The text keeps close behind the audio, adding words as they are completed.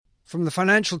From the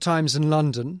Financial Times in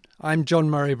London, I'm John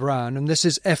Murray Brown, and this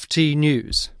is FT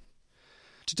News.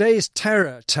 Today's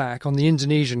terror attack on the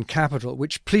Indonesian capital,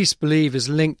 which police believe is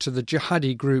linked to the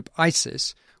jihadi group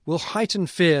ISIS, will heighten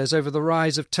fears over the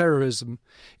rise of terrorism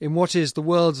in what is the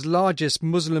world's largest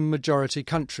Muslim-majority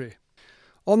country.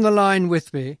 On the line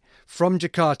with me from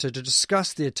Jakarta to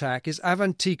discuss the attack is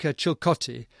Avantika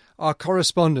Chilkoti, our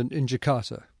correspondent in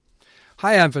Jakarta.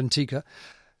 Hi, Avantika.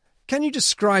 Can you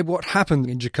describe what happened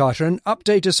in Jakarta and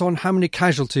update us on how many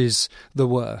casualties there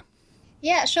were?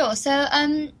 Yeah, sure. So,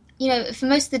 for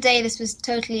most of the day, this was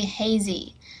totally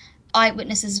hazy.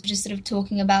 Eyewitnesses were just sort of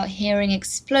talking about hearing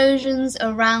explosions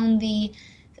around the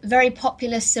very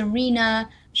popular Serena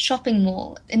shopping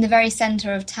mall in the very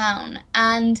centre of town.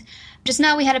 And just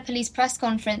now we had a police press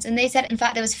conference and they said, in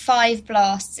fact, there was 5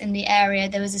 blasts in the area.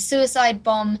 There was a suicide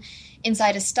bomb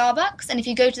inside a Starbucks. And if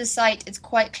you go to the site, it's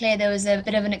quite clear there was a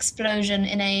bit of an explosion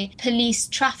in a police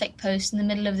traffic post in the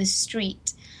middle of the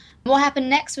street. What happened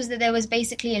next was that there was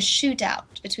basically a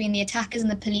shootout between the attackers and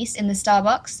the police in the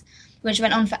Starbucks, which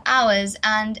went on for hours.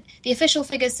 And the official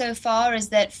figure so far is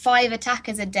that 5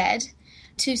 attackers are dead,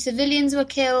 2 civilians were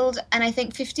killed, and I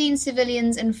think 15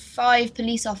 civilians and 5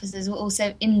 police officers were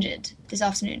also injured this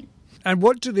afternoon. And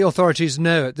what do the authorities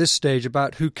know at this stage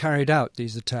about who carried out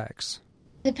these attacks?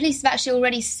 The police have actually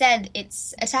already said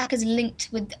it's attackers linked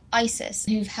with ISIS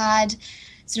who've had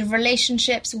sort of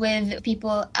relationships with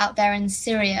people out there in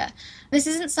Syria. This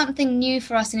isn't something new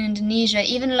for us in Indonesia.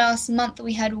 Even last month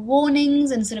we had warnings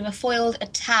and sort of a foiled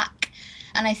attack.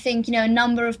 And I think, a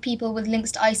number of people with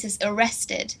links to ISIS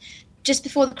arrested. Just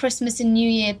before the Christmas and New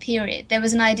Year period, there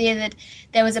was an idea that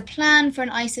there was a plan for an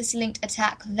ISIS-linked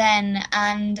attack then.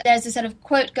 And there's a sort of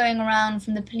quote going around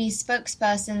from the police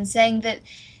spokesperson saying that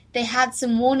they had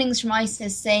some warnings from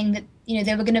ISIS saying that,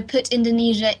 they were going to put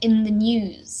Indonesia in the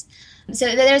news.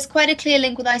 So there's quite a clear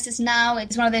link with ISIS now.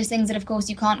 It's one of those things that, of course,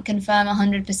 you can't confirm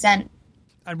 100%.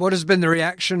 And what has been the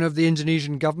reaction of the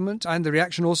Indonesian government and the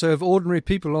reaction also of ordinary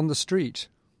people on the street?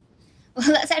 Well,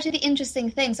 that's actually the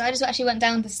interesting thing. So I just actually went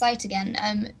down to the site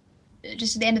again,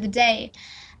 just at the end of the day.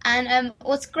 And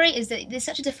what's great is that there's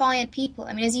such a defiant people.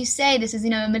 I mean, as you say, this is,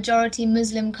 a majority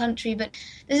Muslim country, but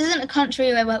this isn't a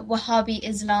country where Wahhabi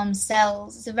Islam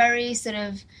sells. It's a very sort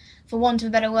of, for want of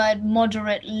a better word,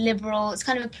 moderate, liberal. It's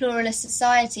kind of a pluralist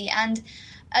society. And,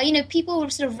 people were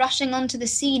sort of rushing onto the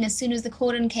scene as soon as the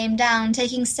cordon came down,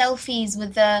 taking selfies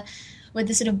with the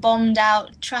sort of bombed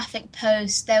out traffic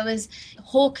post. There was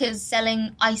hawkers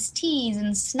selling iced teas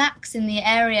and snacks in the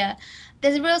area.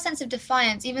 There's a real sense of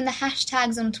defiance. Even the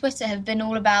hashtags on Twitter have been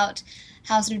all about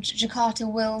how sort of Jakarta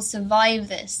will survive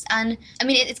this. And I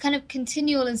mean, it's kind of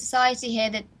continual in society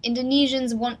here that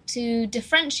Indonesians want to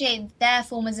differentiate their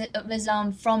form of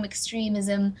Islam from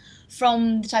extremism,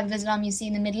 from the type of Islam you see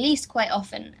in the Middle East quite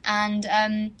often. And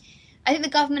I think the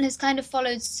government has kind of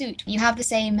followed suit. You have the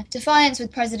same defiance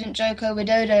with President Joko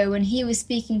Widodo. When he was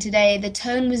speaking today, the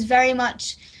tone was very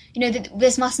much, that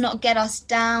this must not get us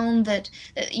down, that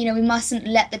we mustn't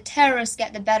let the terrorists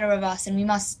get the better of us, and we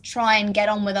must try and get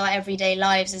on with our everyday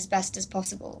lives as best as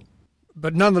possible.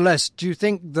 But nonetheless, do you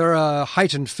think there are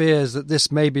heightened fears that this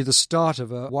may be the start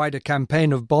of a wider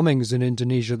campaign of bombings in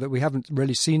Indonesia that we haven't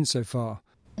really seen so far?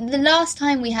 The last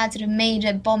time we had sort of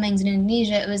major bombings in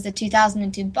Indonesia, it was the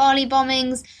 2002 Bali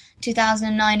bombings,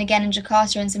 2009 again in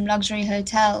Jakarta and some luxury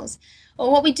hotels.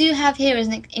 Well, what we do have here is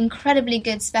an incredibly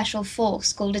good special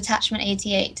force called Detachment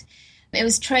 88. It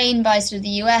was trained by sort of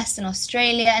the US and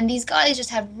Australia, and these guys just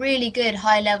have really good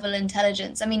high-level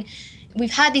intelligence. I mean,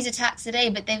 we've had these attacks today,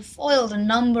 but they've foiled a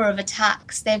number of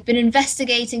attacks. They've been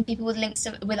investigating people with links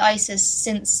with ISIS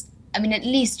since, at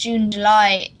least June,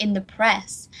 July in the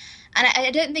press. And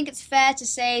I don't think it's fair to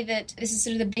say that this is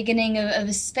sort of the beginning of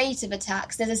a spate of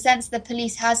attacks. There's a sense that the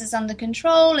police has this under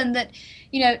control and that,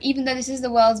 even though this is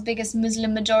the world's biggest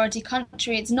Muslim majority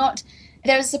country,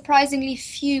 there are surprisingly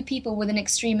few people with an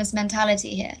extremist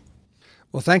mentality here.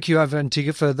 Well, thank you,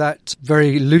 Avantika, for that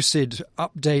very lucid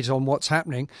update on what's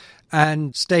happening,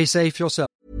 and stay safe yourself.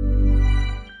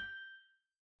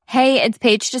 Hey, it's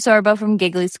Paige DeSorbo from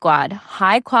Giggly Squad.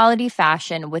 High quality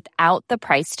fashion without the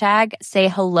price tag. Say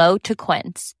hello to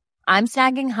Quince. I'm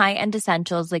snagging high-end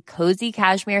essentials like cozy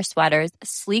cashmere sweaters,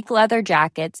 sleek leather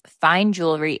jackets, fine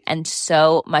jewelry, and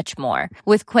so much more.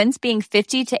 With Quince being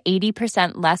 50 to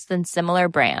 80% less than similar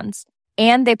brands.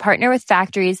 And they partner with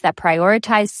factories that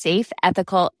prioritize safe,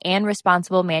 ethical, and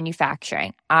responsible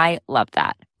manufacturing. I love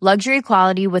that. Luxury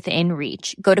quality within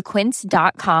reach. Go to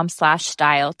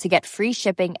quince.com/style to get free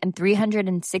shipping and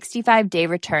 365-day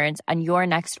returns on your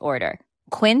next order.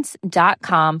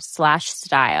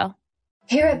 Quince.com/style.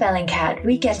 Here at Bellingcat,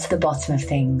 we get to the bottom of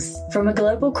things. From a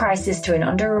global crisis to an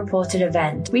underreported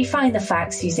event, we find the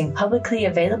facts using publicly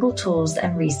available tools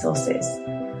and resources,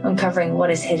 uncovering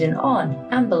what is hidden on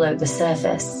and below the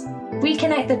surface. We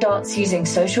connect the dots using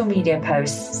social media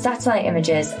posts, satellite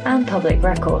images, and public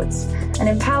records, and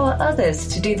empower others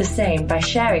to do the same by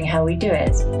sharing how we do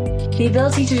it. The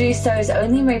ability to do so is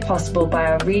only made possible by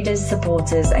our readers,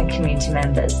 supporters, and community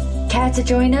members. Care to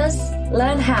join us?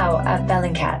 Learn how at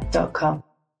bellingcat.com.